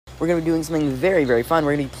we're going to be doing something very, very fun.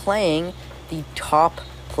 We're going to be playing the top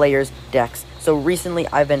players' decks. So recently,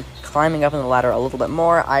 I've been climbing up in the ladder a little bit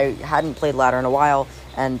more. I hadn't played ladder in a while,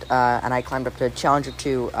 and I climbed up to Challenger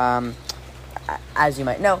 2, as you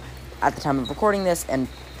might know, at the time of recording this, and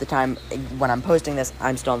the time when I'm posting this,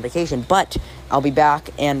 I'm still on vacation, but I'll be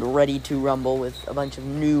back and ready to rumble with a bunch of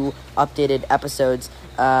new, updated episodes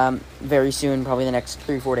very soon, probably the next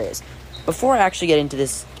 3-4 days. Before I actually get into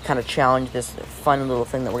this kind of challenge, this fun little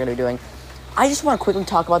thing that we're going to be doing, I just want to quickly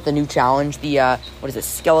talk about the new challenge, the,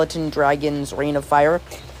 Skeleton Dragons Reign of Fire.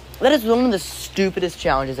 That is one of the stupidest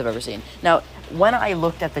challenges I've ever seen. Now, when I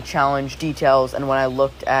looked at the challenge details, and when I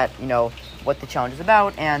looked at, what the challenge is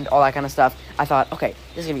about, and all that kind of stuff, I thought, okay,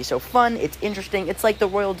 this is going to be so fun, it's interesting, it's like the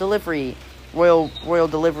Royal Delivery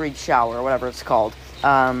Shower, or whatever it's called,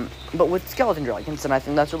 but with skeleton dragons, and I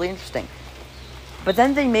think that's really interesting. But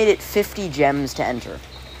then they made it 50 gems to enter.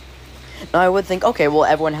 Now, I would think, okay, well,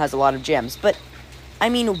 everyone has a lot of gems, but, I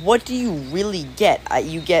mean, what do you really get?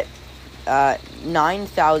 You get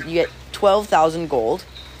 9,000, you get 12,000 gold,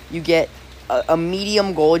 you get a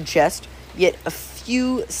medium gold chest, you get a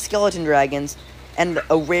few skeleton dragons, and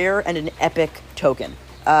a rare and an epic token.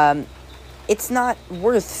 It's not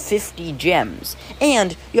worth 50 gems,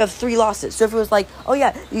 and you have 3 losses. So if it was like, oh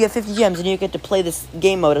yeah, you get 50 gems and you get to play this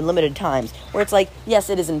game mode unlimited times, where it's like, yes,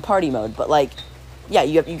 it is in party mode, but like, yeah,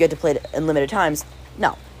 you get to play it unlimited times.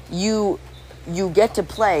 No, you get to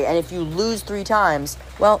play, and if you lose 3 times,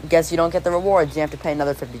 well, guess you don't get the rewards. You have to pay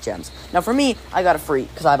another 50 gems. Now, for me, I got it free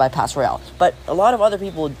because I buy Pass Royale, but a lot of other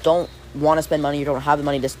people don't want to spend money, or don't have the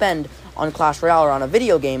money to spend on Clash Royale or on a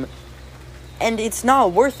video game, and it's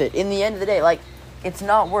not worth it. In the end of the day, like, it's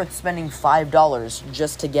not worth spending $5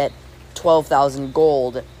 just to get 12,000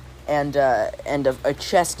 gold and a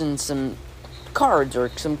chest and some cards or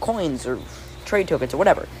some coins or trade tokens or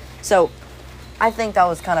whatever. So I think that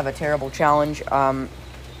was kind of a terrible challenge.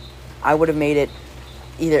 I would have made it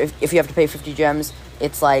either, if you have to pay 50 gems,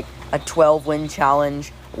 it's like a 12-win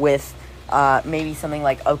challenge with maybe something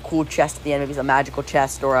like a cool chest at the end, maybe a magical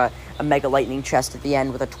chest or a mega lightning chest at the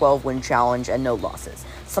end with a 12-win challenge and no losses.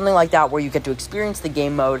 Something like that, where you get to experience the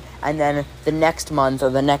game mode, and then the next month or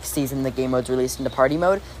the next season the game mode's released into party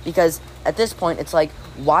mode. Because at this point, it's like,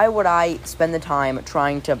 why would I spend the time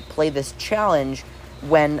trying to play this challenge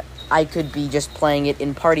when I could be just playing it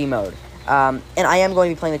in party mode? And I am going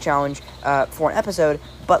to be playing the challenge for an episode,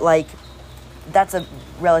 but like, that's a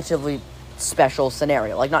relatively special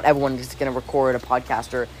scenario. Like, not everyone is going to record a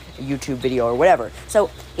podcast or a YouTube video or whatever. So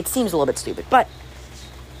it seems a little bit stupid, but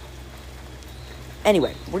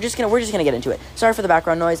anyway, we're just gonna get into it. Sorry for the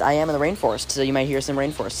background noise. I am in the rainforest, so you might hear some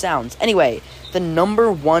rainforest sounds. Anyway, the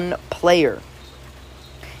number 1 player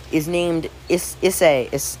is named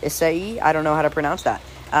Issei. I don't know how to pronounce that.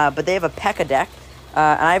 But they have a P.E.K.K.A deck,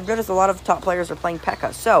 and I've noticed a lot of top players are playing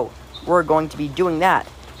P.E.K.K.A, so we're going to be doing that.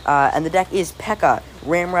 And the deck is P.E.K.K.A,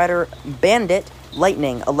 Ram Rider, Bandit,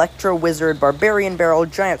 Lightning, Electro Wizard, Barbarian Barrel,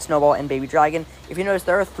 Giant Snowball, and Baby Dragon. If you notice,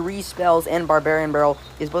 there are 3 spells, and Barbarian Barrel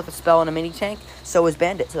is both a spell and a mini tank. So is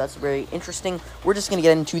Bandit, so that's very interesting. We're just going to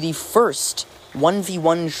get into the first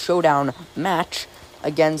 1v1 showdown match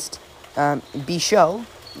against Bichot,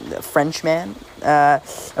 the Frenchman. And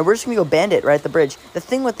we're just going to go Bandit right at the bridge. The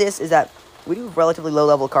thing with this is that we do have relatively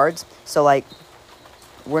low-level cards, so like,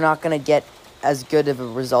 we're not going to get as good of a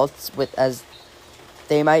results as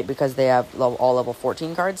they might, because they have all level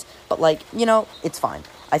 14 cards, but like, it's fine.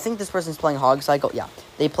 I think this person's playing Hog Cycle. Yeah,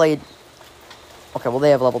 they played, okay, well, they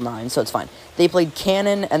have level 9, so it's fine. They played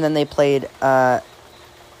Cannon, and then they played Hog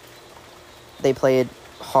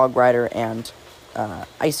Rider and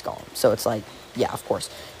Ice Golem, so it's like, yeah, of course.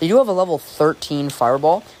 They do have a level 13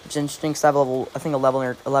 Fireball, which is interesting, because I have I think 11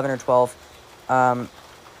 or 12,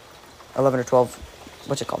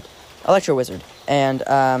 what's it called? Electro Wizard, and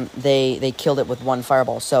they killed it with 1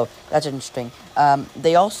 Fireball, so that's interesting.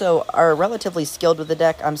 They also are relatively skilled with the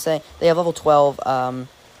deck. I'm saying they have level 12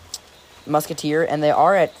 Musketeer, and they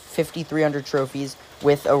are at 5,300 trophies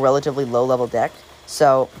with a relatively low-level deck,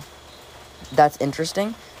 so that's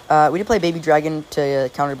interesting. We did play Baby Dragon to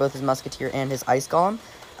counter both his Musketeer and his Ice Golem,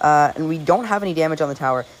 and we don't have any damage on the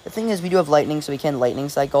tower. The thing is, we do have Lightning, so we can Lightning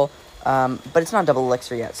Cycle, but it's not double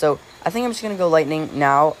elixir yet. So I think I'm just gonna go Lightning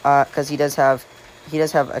now, because he does have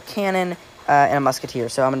a Cannon and a Musketeer.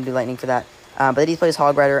 So I'm gonna do Lightning for that. But then he plays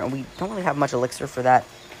Hog Rider, and we don't really have much elixir for that.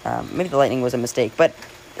 Maybe the Lightning was a mistake, but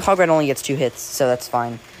Hog Rider only gets 2 hits, so that's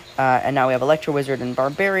fine. And now we have Electro Wizard and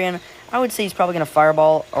Barbarian. I would say he's probably gonna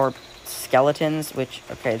Fireball or Skeletons, which,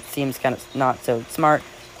 okay, it seems kind of not so smart.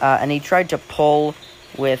 And he tried to pull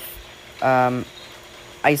with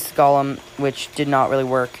Ice Golem, which did not really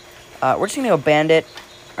work. We're just going to go Bandit,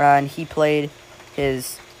 and he played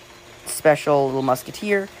his special little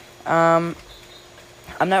Musketeer. I'm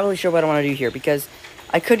not really sure what I want to do here, because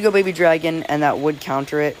I could go Baby Dragon, and that would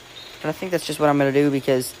counter it, but I think that's just what I'm going to do,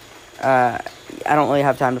 because I don't really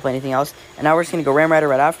have time to play anything else. And now we're just going to go Ram Rider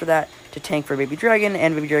right after that to tank for Baby Dragon,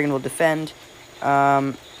 and Baby Dragon will defend.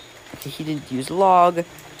 He did use Log,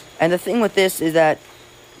 and the thing with this is that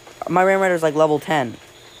my Ram Rider is like level 10,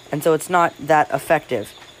 and so it's not that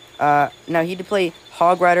effective. Now he did play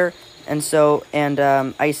Hog Rider, and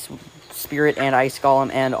Ice Spirit and Ice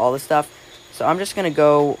Golem and all this stuff. So I'm just going to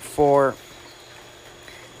go for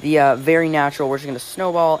the very natural. We're just going to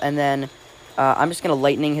Snowball, and then I'm just going to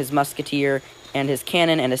Lightning his Musketeer and his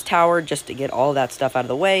Cannon and his Tower just to get all that stuff out of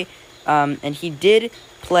the way. And he did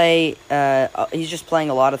play, he's just playing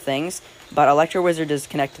a lot of things, but Electro Wizard does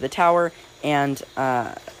connect to the tower, and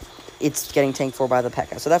it's getting tanked for by the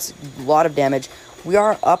P.E.K.K.A. So that's a lot of damage. We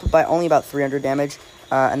are up by only about 300 damage,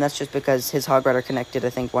 and that's just because his Hog Rider connected, I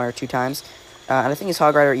think, 1 or 2 times. And I think his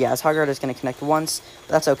Hog Rider is going to connect once,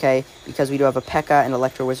 but that's okay, because we do have a P.E.K.K.A. and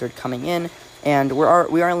Electro Wizard coming in, and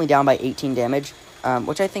we are only down by 18 damage,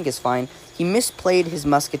 which I think is fine. He misplayed his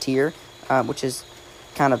Musketeer, which is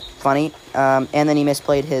kind of funny, and then he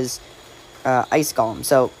misplayed his Ice Golem.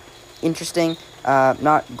 So, interesting.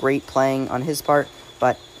 Not great playing on his part,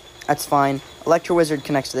 but that's fine. Electro Wizard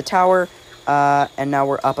connects to the tower, and now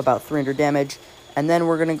we're up about 300 damage, and then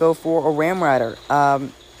we're going to go for a Ram Rider.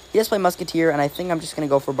 He does play Musketeer, and I think I'm just going to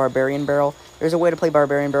go for Barbarian Barrel. There's a way to play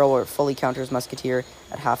Barbarian Barrel where it fully counters Musketeer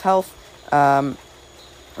at half health, or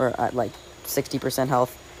at like 60%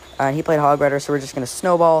 health. And he played Hog Rider, so we're just going to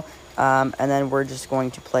Snowball, and then we're just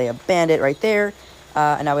going to play a Bandit right there.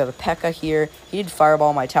 And now we have a P.E.K.K.A. here. He did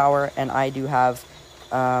Fireball my tower, and I do have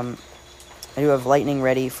Lightning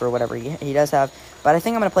ready for whatever he does have. But I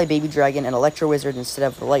think I'm going to play Baby Dragon and Electro Wizard instead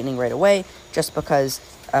of the Lightning right away, just because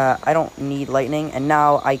I don't need Lightning. And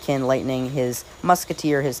now I can Lightning his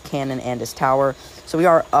Musketeer, his Cannon, and his Tower. So we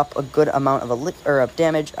are up a good amount of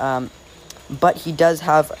damage. But he does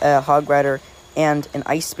have a Hog Rider and an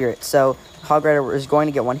Ice Spirit. So Hog Rider is going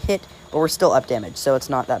to get 1 hit, but we're still up damage, so it's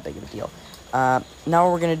not that big of a deal. Now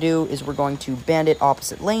what we're going to do is we're going to Bandit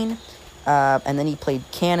opposite lane. And then he played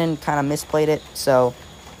Cannon, kind of misplayed it, so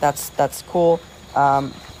that's cool.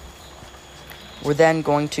 We're then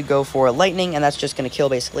going to go for Lightning, and that's just going to kill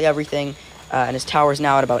basically everything. And his tower's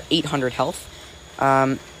now at about 800 health.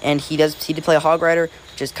 And he did play a Hog Rider,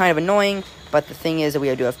 which is kind of annoying, but the thing is that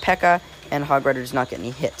we do have P.E.K.K.A., and Hog Rider does not get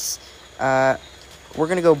any hits. We're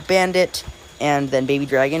going to go Bandit, and then Baby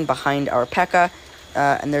Dragon behind our P.E.K.K.A.,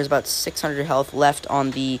 and there's about 600 health left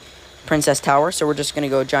on the Princess Tower, so we're just going to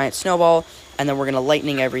go Giant Snowball, and then we're going to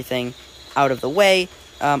Lightning everything out of the way.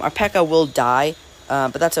 Our P.E.K.K.A. will die,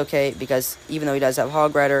 but that's okay, because even though he does have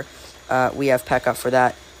Hog Rider, we have P.E.K.K.A. for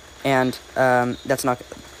that, and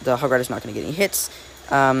the Hog Rider's not going to get any hits,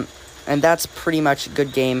 and that's pretty much a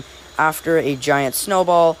good game. After a Giant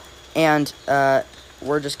Snowball, and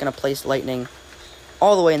we're just going to place Lightning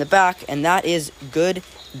all the way in the back, and that is good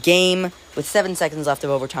game with 7 seconds left of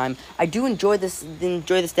overtime. I do enjoy this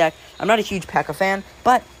deck. I'm not a huge P.E.K.K.A. fan,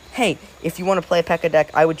 but hey, if you want to play a P.E.K.K.A. deck,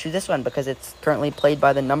 I would choose this one because it's currently played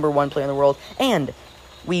by the #1 player in the world, and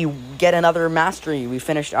we get another mastery. We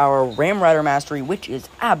finished our Ram Rider mastery, which is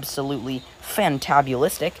absolutely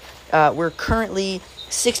fantabulistic. We're currently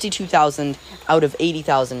 62,000 out of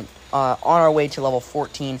 80,000 on our way to level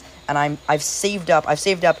 14, and I've saved up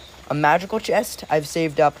a magical chest. I've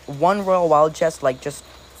saved up 1 royal wild chest, like just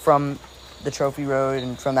from the trophy road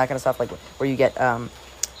and from that kind of stuff, like where you get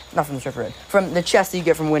not from the trophy road, from the chest that you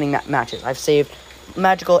get from winning matches. I've saved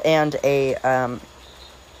magical and a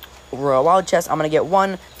royal wild chest. I'm going to get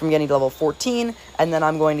 1 from getting to level 14, and then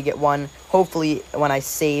I'm going to get 1 hopefully when I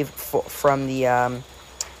save from the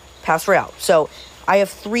Pass Royale. So I have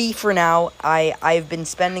 3 for now. I've been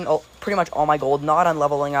spending pretty much all my gold, not on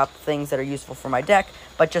leveling up things that are useful for my deck,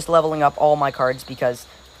 but just leveling up all my cards, because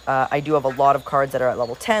I do have a lot of cards that are at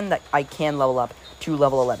level 10 that I can level up to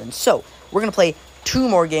level 11. So we're going to play 2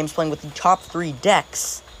 more games playing with the top 3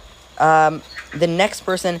 decks. The next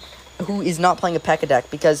person who is not playing a P.E.K.K.A. deck,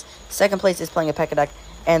 because second place is playing a P.E.K.K.A. deck,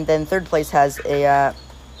 and then third place has a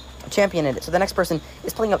champion in it. So the next person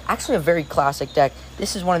is playing actually a very classic deck.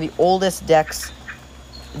 This is one of the oldest decks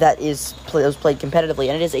that was played competitively,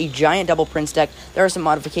 and it is a Giant Double Prince deck. There are some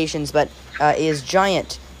modifications, but it is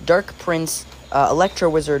Giant, Dark Prince, Electro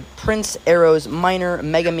Wizard, Prince, Arrows, Miner,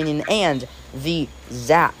 Mega Minion, and the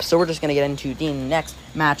Zap. So we're just going to get into the next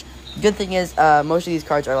match. Good thing is, most of these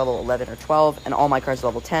cards are level 11 or 12, and all my cards are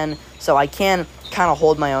level 10, so I can kind of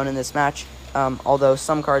hold my own in this match, although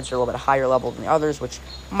some cards are a little bit higher level than the others, which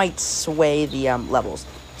might sway the levels.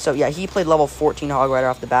 So, yeah, he played level 14 Hog Rider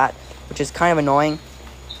off the bat, which is kind of annoying,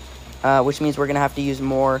 which means we're going to have to use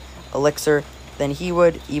more elixir than he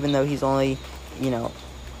would, even though he's only,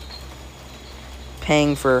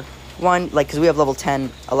 paying for one, because we have level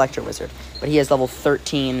 10 Electro Wizard, but he has level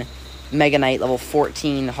 13 Mega Knight, level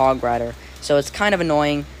 14 Hog Rider, so it's kind of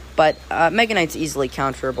annoying, but Mega Knight's easily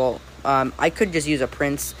counterable. I could just use a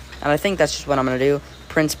Prince, and I think that's just what I'm going to do.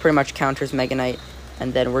 Prince pretty much counters Mega Knight,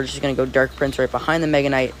 and then we're just going to go Dark Prince right behind the Mega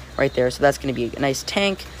Knight right there, so that's going to be a nice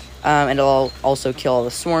tank, and it'll also kill all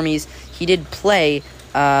the Swarmies. He did play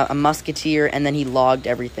a Musketeer, and then he logged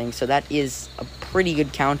everything, so that is a pretty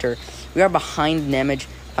good counter. We are behind in damage.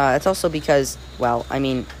 It's also because, all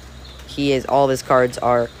of his cards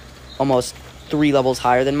are almost 3 levels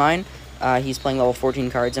higher than mine. He's playing level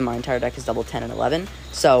 14 cards, and my entire deck is level 10 and 11.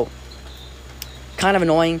 So, kind of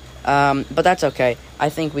annoying, but that's okay. I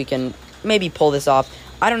think we can maybe pull this off.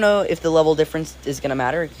 I don't know if the level difference is going to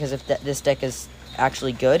matter, because if this deck is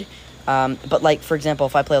actually good. But, for example,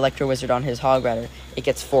 if I play Electro Wizard on his Hog Rider, it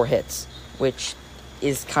gets 4 hits, which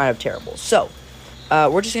is kind of terrible. So,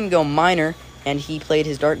 we're just going to go Miner, and he played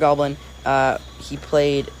his Dark Goblin. He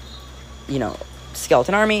played,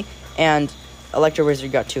 Skeleton Army, and Electro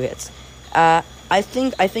Wizard got 2 hits. I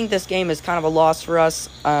think this game is kind of a loss for us.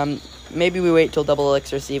 Maybe we wait till double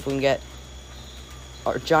elixir, see if we can get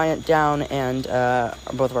our Giant down and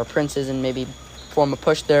both of our Princes, and maybe form a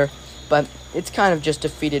push there. But it's kind of just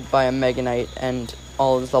defeated by a Mega Knight and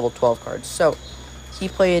all of his level 12 cards. So he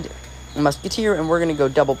played Musketeer, and we're going to go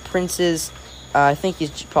double Princes. I think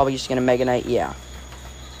he's probably just going to Mega Knight, yeah.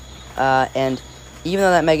 And even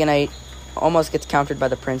though that Mega Knight almost gets countered by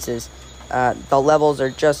the Princes, the levels are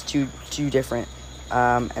just too different.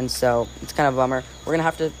 And so it's kind of a bummer. We're going to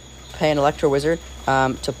have to pay an Electro Wizard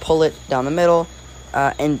to pull it down the middle.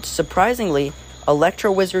 And surprisingly,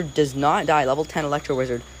 Electro Wizard does not die. Level 10 Electro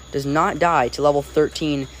Wizard does not die to level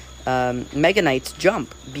 13 Mega Knight's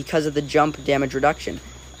jump because of the jump damage reduction.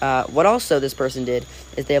 What also this person did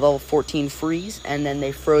is they have level 14 freeze, and then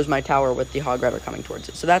they froze my tower with the Hog Rider coming towards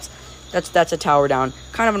it. So that's a tower down.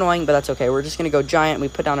 Kind of annoying, but that's okay. We're just going to go Giant, and we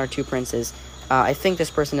put down our 2 Princes. I think this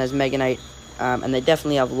person has Mega Knight, and they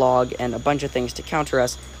definitely have Log and a bunch of things to counter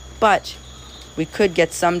us. But we could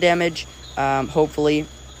get some damage, hopefully.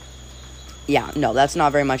 Yeah, no, that's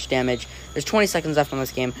not very much damage. There's 20 seconds left on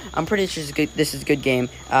this game. I'm pretty sure this is a good game,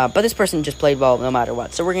 but this person just played well no matter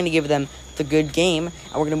what. So we're going to give them the good game,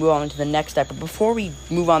 and we're going to move on to the next deck. But before we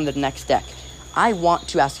move on to the next deck, I want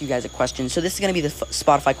to ask you guys a question. So this is going to be the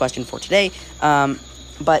Spotify question for today,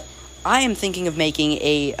 but I am thinking of making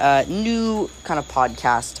a new kind of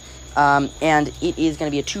podcast, and it is going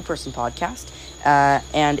to be a 2-person podcast,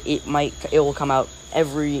 and it will come out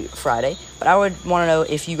every Friday. But I would want to know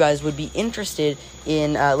if you guys would be interested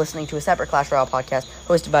in listening to a separate Clash Royale podcast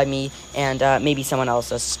hosted by me and maybe someone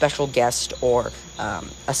else, a special guest or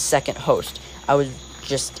a second host. I would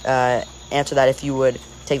just answer that if you would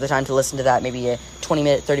take the time to listen to that, maybe a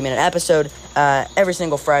 20-minute, 30-minute episode every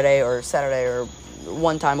single Friday or Saturday or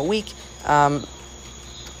one time a week, and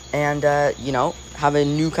have a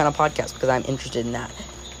new kind of podcast, because I'm interested in that.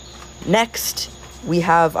 Next, we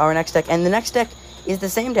have our next deck, and the next deck is the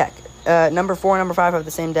same deck. Number 4 and number 5 have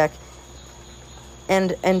the same deck.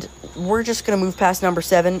 And we're just going to move past number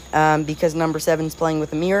 7 because number 7 is playing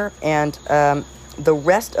with a mirror. And the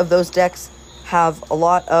rest of those decks have a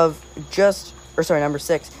lot of number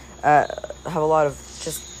 6 have a lot of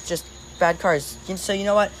just bad cards. So you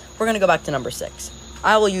know what? We're going to go back to number 6.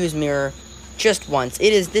 I will use mirror just once.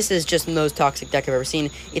 This is just the most toxic deck I've ever seen.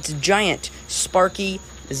 It's Giant, Sparky,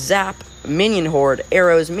 Zap, Minion Horde,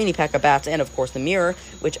 Arrows, Mini P.E.K.K.A. Bats, and of course the mirror,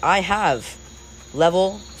 which I have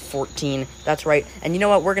level 14. That's right. And you know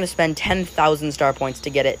what? We're going to spend 10,000 star points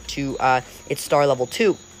to get it to its star level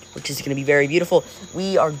 2, which is going to be very beautiful.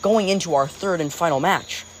 We are going into our third and final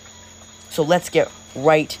match. So let's get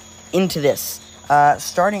right into this.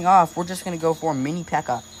 Starting off, we're just going to go for Mini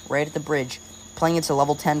P.E.K.K.A. right at the bridge. Playing it's a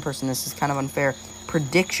level 10 person. This is kind of unfair.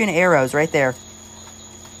 Prediction Arrows right there.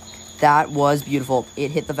 That was beautiful. It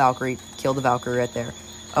hit the Valkyrie. Killed the Valkyrie right there.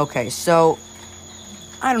 Okay, so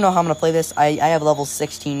I don't know how I'm going to play this. I have level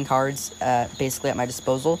 16 cards basically at my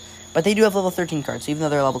disposal. But they do have level 13 cards. So even though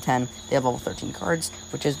they're level 10, they have level 13 cards.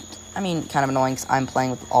 Which is, kind of annoying because I'm playing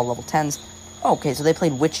with all level 10s. Okay, so they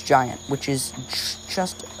played Witch Giant, which is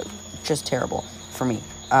just terrible for me.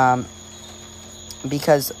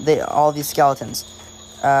 Because all these skeletons,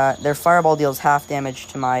 their fireball deals half damage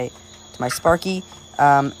to my Sparky.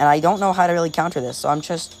 And I don't know how to really counter this, so I'm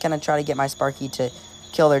just going to try to get my Sparky to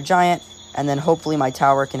kill their Giant, and then hopefully my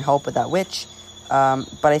tower can help with that Witch.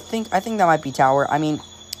 But I think that might be tower. I'm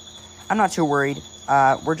not too worried.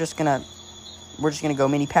 we're just gonna go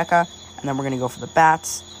Mini P.E.K.K.A, and then we're gonna go for the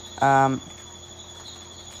bats.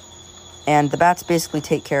 And the bats basically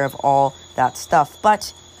take care of all that stuff,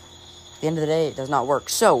 but at the end of the day, it does not work.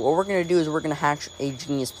 So what we're going to do is we're going to hatch a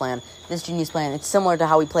genius plan. This genius plan, it's similar to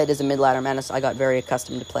how we played as a mid-ladder menace. I got very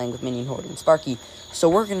accustomed to playing with Minion Horde and Sparky. So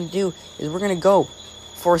what we're going to do is we're going to go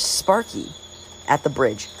for Sparky at the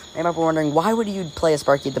bridge. You might be wondering, why would you play a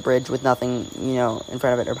Sparky at the bridge with nothing, in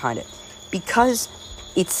front of it or behind it? Because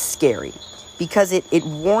it's scary. Because it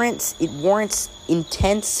warrants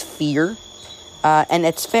intense fear. And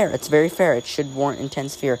it's fair. It's very fair. It should warrant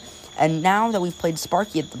intense fear. And now that we've played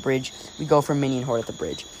Sparky at the bridge, we go for Minion Horde at the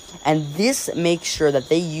bridge. And this makes sure that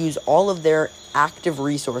they use all of their active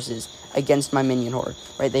resources against my Minion Horde,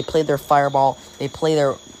 right? They play their Fireball, they play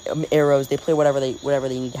their arrows, they play whatever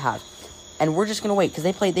they need to have. And we're just going to wait, because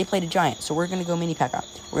they played a Giant, so we're going to go Mini P.E.K.K.A.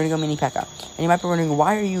 We're going to go Mini P.E.K.K.A. And you might be wondering,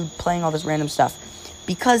 why are you playing all this random stuff?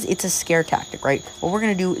 Because it's a scare tactic, right? What we're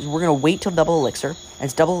going to do is we're going to wait till double elixir, and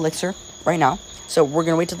it's double elixir right now. So we're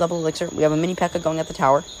going to wait till double elixir. We have a Mini P.E.K.K.A going at the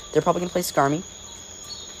tower. They're probably going to play Skarmy.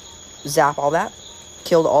 Zap all that.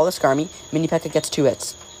 Killed all the Skarmy. Mini P.E.K.K.A gets 2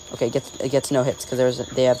 hits. Okay, it gets no hits because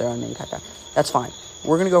they have their own Mini P.E.K.K.A. That's fine.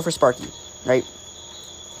 We're going to go for Sparky, right?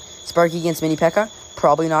 Sparky against Mini P.E.K.K.A,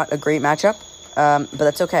 probably not a great matchup, but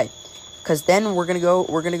that's okay. Because then we're gonna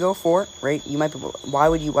go for, right? You might be, why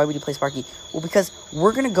would you play Sparky? Well, because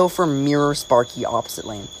we're gonna go for Mirror Sparky opposite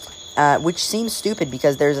lane. Which seems stupid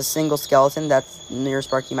because there's a single skeleton that Mirror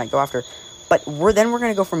Sparky might go after. But we're going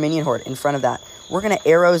to go for Minion Horde in front of that. We're going to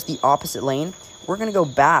arrows the opposite lane. We're going to go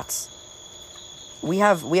bats. We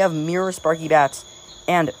have Mirror Sparky bats.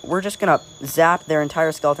 And we're just going to zap their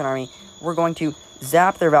entire skeleton army. We're going to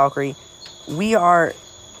zap their Valkyrie. We are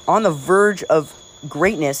on the verge of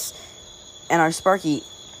greatness. And our Sparky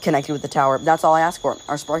connected with the tower. That's all I ask for.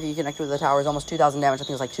 Our Sparky connected with the tower is almost 2,000 damage. I think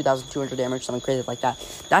it was like 2,200 damage, something crazy like that.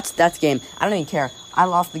 That's game. I don't even care. I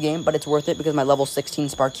lost the game, but it's worth it because my level 16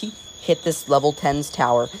 Sparky hit this level 10's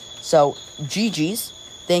tower. So, GG's.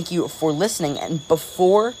 Thank you for listening. And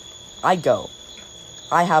before I go,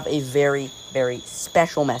 I have a very, very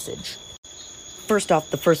special message. First off,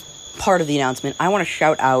 the first part of the announcement, I want to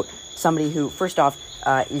shout out somebody who, first off,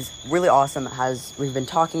 is really awesome. We've been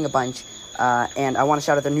talking a bunch. And I want to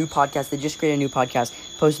shout out their new podcast. They just created a new podcast,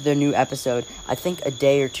 posted their new episode, I think a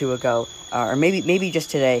day or two ago, or maybe just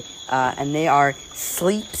today. And they are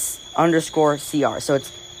Sleepz_CR. So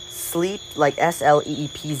it's Sleep, like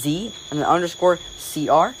SLEEPZ, and then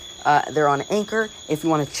 _CR. They're on Anchor if you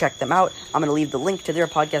want to check them out. I'm going to leave the link to their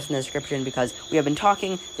podcast in the description because we have been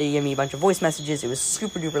talking. They gave me a bunch of voice messages. It was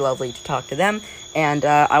super duper lovely to talk to them. And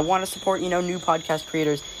I want to support, new podcast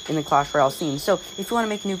creators in the Clash Royale scene. So if you want to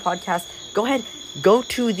make a new podcast, go ahead. Go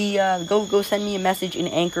to the, go send me a message in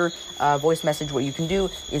Anchor, voice message. What you can do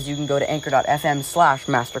is you can go to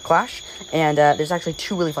anchor.fm/masterclash. And there's actually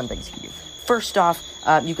 2 really fun things you can do. First off,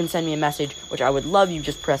 you can send me a message, which I would love. You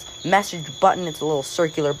just press message button. It's a little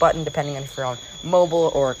circular button, depending on if you're on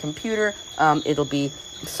mobile or a computer. It'll be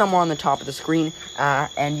somewhere on the top of the screen,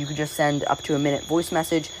 and you can just send up to a minute voice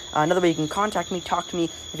message. Another way you can contact me, talk to me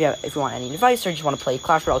if you want any advice or just want to play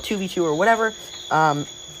Clash Royale 2v2 or whatever.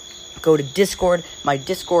 Go to Discord. My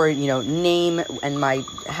Discord, name and my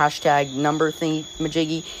hashtag number thingy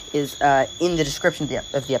majiggy is in the description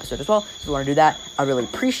of the episode as well. If you want to do that, I really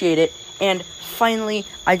appreciate it. And finally,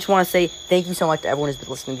 I just want to say thank you so much to everyone who's been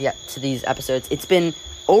listening to these episodes. It's been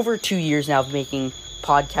over 2 years now of making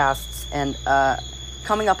podcasts, and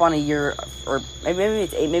coming up on a year, or maybe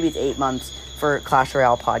it's 8 months for Clash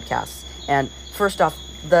Royale podcasts. And first off,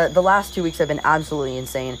 the last 2 weeks have been absolutely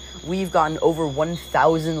insane. We've gotten over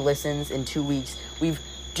 1,000 listens in 2 weeks. We've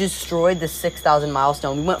destroyed the 6,000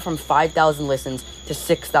 milestone. We went from 5,000 listens to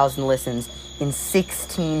 6,000 listens in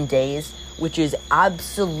 16 days, which is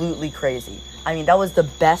absolutely crazy. I mean, that was the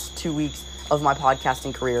best 2 weeks of my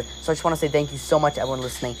podcasting career. So I just want to say thank you so much to everyone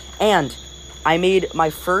listening. And I made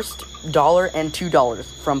my first $1 and $2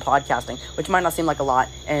 from podcasting, which might not seem like a lot,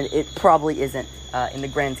 and it probably isn't in the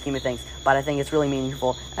grand scheme of things, but I think it's really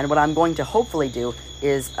meaningful. And what I'm going to hopefully do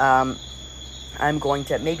is I'm going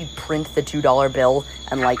to maybe print the $2 bill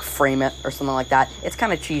and frame it or something like that. It's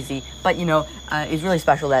kind of cheesy, but it's really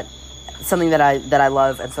special that something that I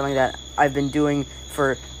love and something that I've been doing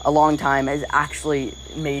for a long time has actually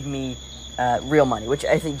made me real money, which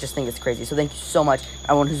I think is crazy. So thank you so much,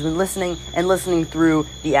 everyone who's been listening through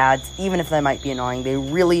the ads, even if they might be annoying. They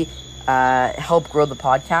really help grow the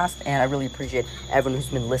podcast, and I really appreciate everyone who's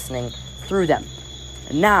been listening through them.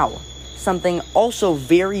 Now, something also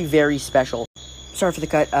very, very special. sorry for the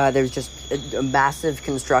cut. There's just a massive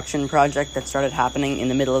construction project that started happening in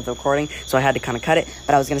the middle of the recording, so I had to kind of cut it.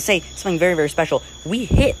 But I was going to say something very, very special. We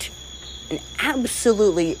hit an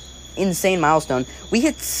absolutely insane milestone. We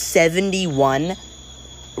hit 71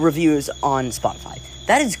 reviews on Spotify.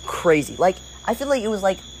 That is crazy. Like, I feel like it was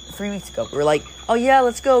like 3 weeks ago. We were like, oh yeah,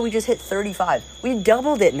 let's go. We just hit 35. We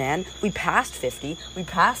doubled it, man. We passed 50. We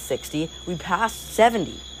passed 60. We passed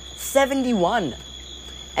 70. 71.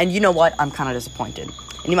 And you know what? I'm kind of disappointed.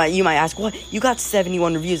 And you might ask, what? You got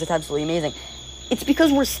 71 reviews. That's absolutely amazing. It's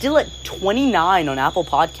because we're still at 29 on Apple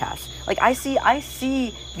Podcasts. Like, I see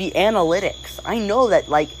the analytics. I know that,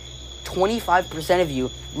 like, 25% of you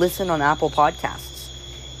listen on Apple Podcasts.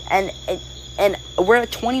 And we're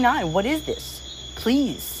at 29. What is this?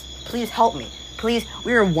 Please help me. Please,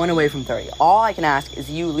 we are 1 away from 30. All I can ask is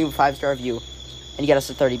you leave a 5-star review and you get us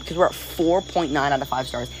to 30, because we're at 4.9 out of 5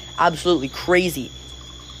 stars. Absolutely crazy.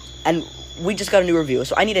 And we just got a new review,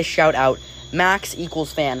 so I need to shout out Max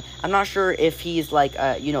equals fan. I'm not sure if he's like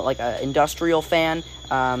like a industrial fan,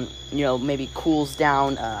 maybe cools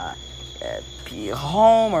down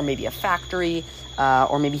home, or maybe a factory,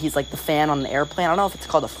 or maybe he's like the fan on an airplane. I don't know if it's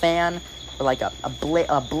called a fan or like a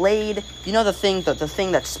blade. You know, the thing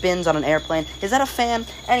that spins on an airplane. Is that a fan?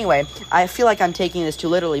 Anyway, I feel like I'm taking this too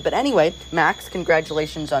literally. But anyway, Max,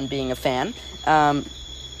 congratulations on being a fan.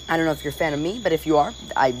 I don't know if you're a fan of me, but if you are,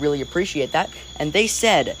 I really appreciate that. And they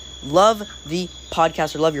said, love the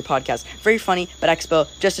podcast, or love your podcast. Very funny, but Expo,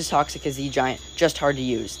 just as toxic as E-Giant, just hard to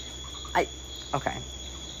use. Okay.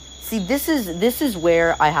 See, this is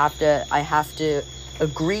where I have to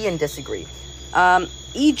agree and disagree.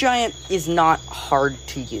 E-Giant is not hard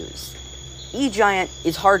to use. E-Giant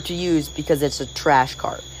is hard to use because it's a trash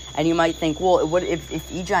cart. And you might think, well, what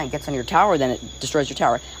if E-Giant gets on your tower, then it destroys your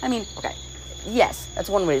tower? I mean, okay. Yes, that's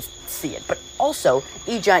one way to see it. But also,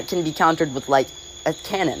 E-Giant can be countered with, like, a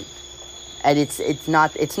cannon. And it's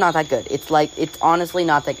not that good. It's honestly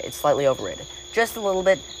not that good. It's slightly overrated. Just a little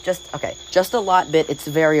bit. Just a lot bit. It's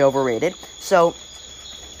very overrated. So,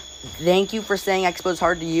 thank you for saying Expo's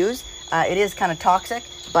hard to use. It is kind of toxic,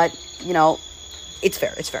 but, it's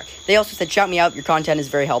fair. It's fair. They also said, shout me out. Your content is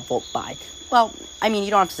very helpful. Bye. Well, I mean,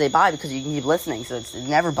 you don't have to say bye because you can keep listening, so it's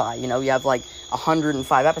never bye. You have, like,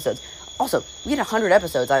 105 episodes. Also, we had 100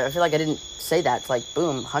 episodes. I feel like I didn't say that. It's like,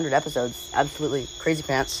 boom, 100 episodes. Absolutely crazy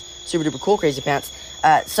pants. Super duper cool crazy pants.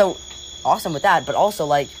 So, awesome with that. But also,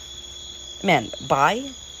 like, man,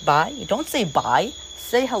 bye. Don't say bye.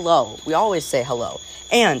 Say hello. We always say hello.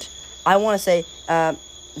 And I want to say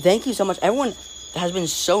thank you so much. Everyone has been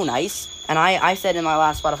so nice. And I said in my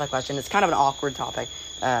last Spotify question, it's kind of an awkward topic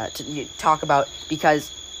to talk about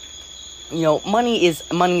because, money is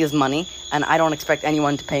money. And I don't expect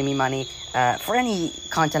anyone to pay me money for any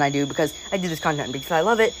content I do, because I do this content because I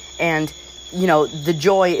love it. And, the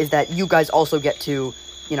joy is that you guys also get to,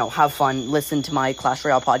 have fun, listen to my Clash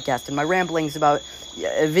Royale podcast and my ramblings about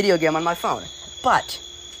a video game on my phone. But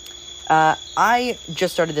I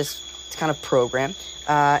just started this kind of program,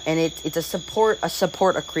 and it's a support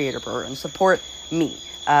a creator program, support me.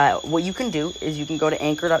 What you can do is you can go to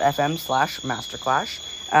anchor.fm/masterclash,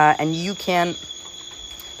 and you can...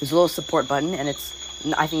 There's a little support button, and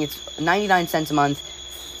I think it's 99 cents a month,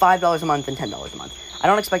 $5 a month, and $10 a month. I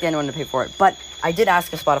don't expect anyone to pay for it, but I did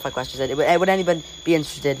ask a Spotify question. Said, would anybody be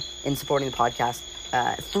interested in supporting the podcast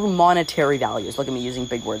through monetary values? Look at me using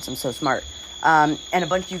big words. I'm so smart. And a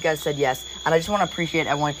bunch of you guys said yes, and I just want to appreciate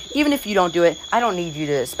everyone. Even if you don't do it, I don't need you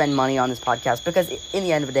to spend money on this podcast, because in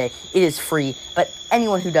the end of the day, it is free. But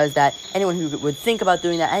anyone who does that, anyone who would think about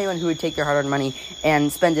doing that, anyone who would take their hard-earned money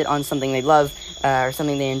and spend it on something they love, or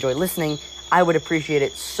something they enjoy listening, I would appreciate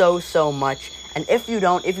it so, so much. And if you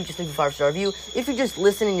don't, if you just leave a 5-star review, if you just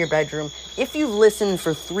listen in your bedroom, if you listen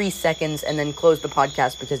for 3 seconds and then close the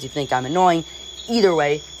podcast because you think I'm annoying, either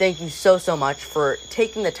way, thank you so, so much for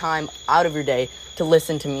taking the time out of your day to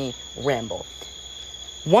listen to me ramble.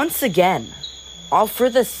 Once again, for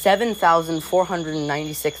the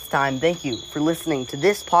 7,496th time, thank you for listening to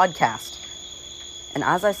this podcast. And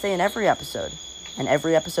as I say in every episode, and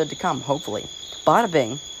every episode to come, hopefully, bada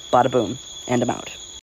bing, bada boom, and I'm out.